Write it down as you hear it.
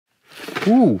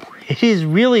Ooh, it is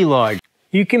really large.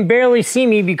 You can barely see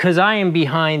me because I am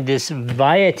behind this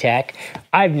Viotek,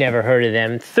 I've never heard of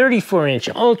them, 34-inch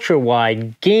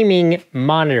ultra-wide gaming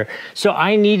monitor. So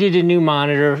I needed a new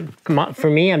monitor. For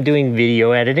me, I'm doing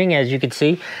video editing, as you can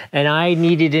see, and I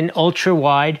needed an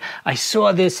ultra-wide. I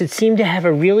saw this, it seemed to have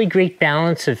a really great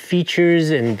balance of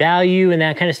features and value and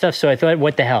that kind of stuff, so I thought,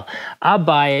 what the hell? I'll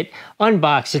buy it,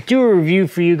 unbox it, do a review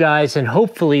for you guys, and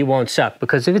hopefully it won't suck,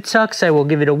 because if it sucks, I will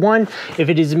give it a 1. If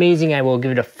it is amazing, I will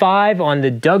give it a 5 on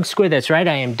the Doug score. That's right,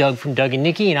 I am Doug from Doug and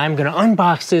Nikki, and I'm gonna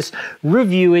unbox this,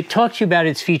 review it, talk to you about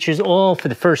its features, all for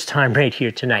the first time right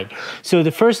here tonight. So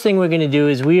the first thing we're gonna do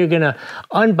is we are gonna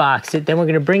unbox it, then we're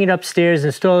gonna bring it upstairs,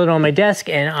 install it on my desk,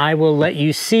 and I will let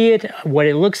you see it, what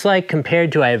it looks like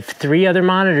compared to, I have 3 other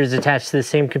monitors attached to the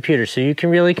same computer, so you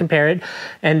can really compare it,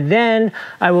 and then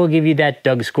I will give you that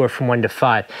Doug score from 1 to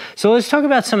 5. So let's talk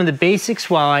about some of the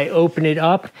basics while I open it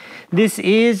up. This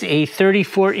is a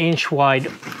 34-inch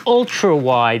wide,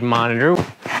 ultra-wide monitor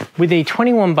with a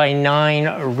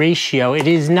 21:9 ratio. It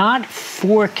is not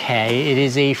 4K, it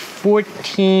is a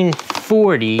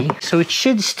 1440, so it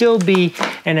should still be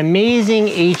an amazing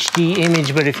HD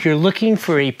image, but if you're looking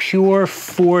for a pure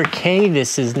 4K,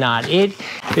 this is not it.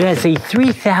 It has a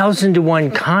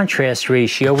 3000:1 contrast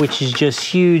ratio, which is just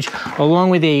huge, along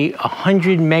with a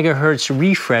 100 megahertz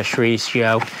refresh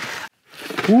ratio.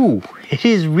 Ooh, it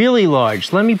is really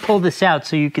large. Let me pull this out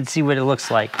so you can see what it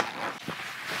looks like.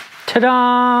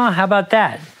 Ta-da! How about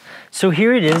that? So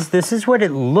here it is. This is what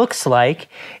it looks like.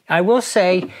 I will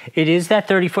say it is that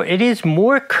 34. It is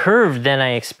more curved than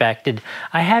I expected.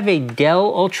 I have a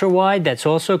Dell ultra wide that's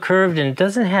also curved, and it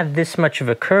doesn't have this much of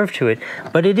a curve to it,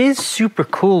 but it is super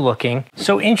cool looking.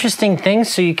 So interesting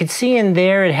things. So you can see in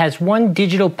there it has 1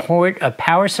 digital port, a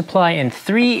power supply, and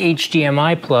 3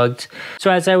 HDMI plugs.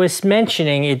 So as I was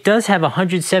mentioning, it does have a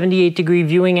 178-degree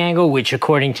viewing angle, which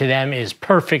according to them is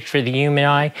perfect for the human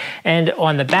eye. And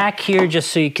on the back here, just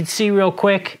so you can see real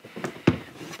quick,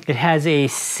 it has a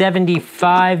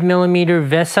 75mm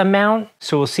VESA mount,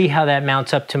 so we'll see how that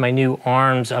mounts up to my new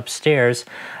arms upstairs.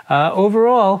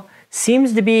 Overall,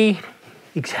 seems to be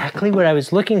exactly what I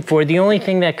was looking for. The only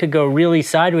thing that could go really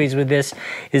sideways with this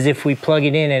is if we plug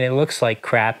it in and it looks like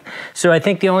crap. So I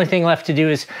think the only thing left to do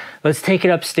is let's take it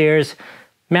upstairs,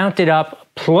 mount it up,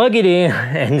 plug it in,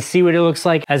 and see what it looks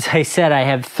like. As I said, I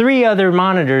have 3 other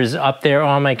monitors up there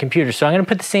on my computer, so I'm gonna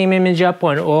put the same image up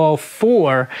on all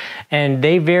 4, and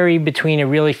they vary between a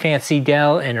really fancy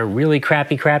Dell and a really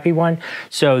crappy one.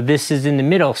 So this is in the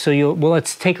middle, so well,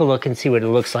 let's take a look and see what it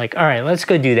looks like. All right, let's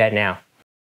go do that now.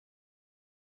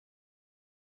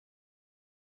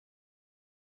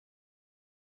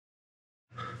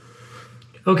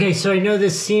 Okay, so I know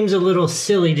this seems a little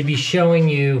silly to be showing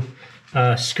you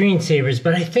screensavers,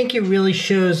 but I think it really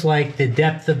shows like the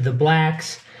depth of the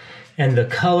blacks and the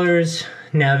colors.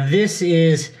 Now this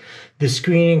is the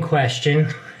screen in question,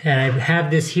 and I have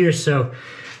this here so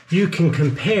you can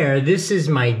compare. This is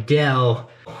my Dell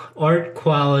art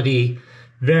quality,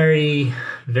 very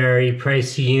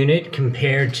pricey unit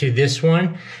compared to this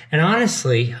one, and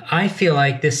honestly I feel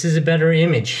like this is a better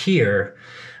image here.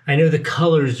 I know the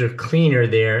colors are cleaner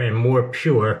there and more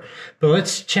pure, but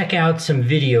let's check out some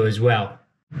video as well.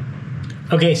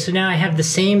 Okay, so now I have the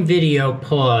same video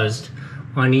paused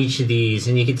on each of these,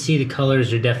 and you can see the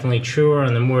colors are definitely truer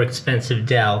on the more expensive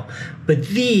Dell, but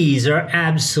these are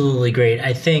absolutely great.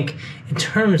 I think in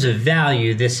terms of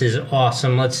value, this is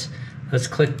awesome. Let's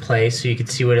click play so you can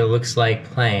see what it looks like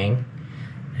playing.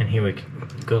 And here we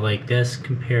go like this,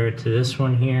 compare it to this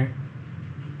one here.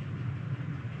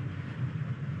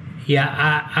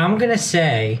 Yeah, I'm gonna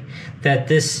say that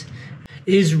this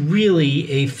is really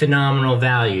a phenomenal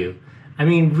value. I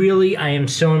mean, really, I am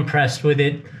so impressed with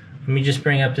it. Let me just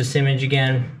bring up this image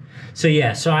again. So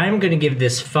yeah, so I'm gonna give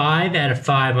this 5 out of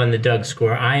 5 on the Doug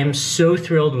score. I am so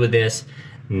thrilled with this.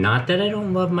 Not that I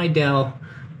don't love my Dell,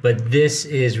 but this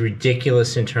is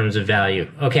ridiculous in terms of value.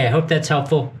 Okay, I hope that's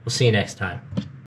helpful. We'll see you next time.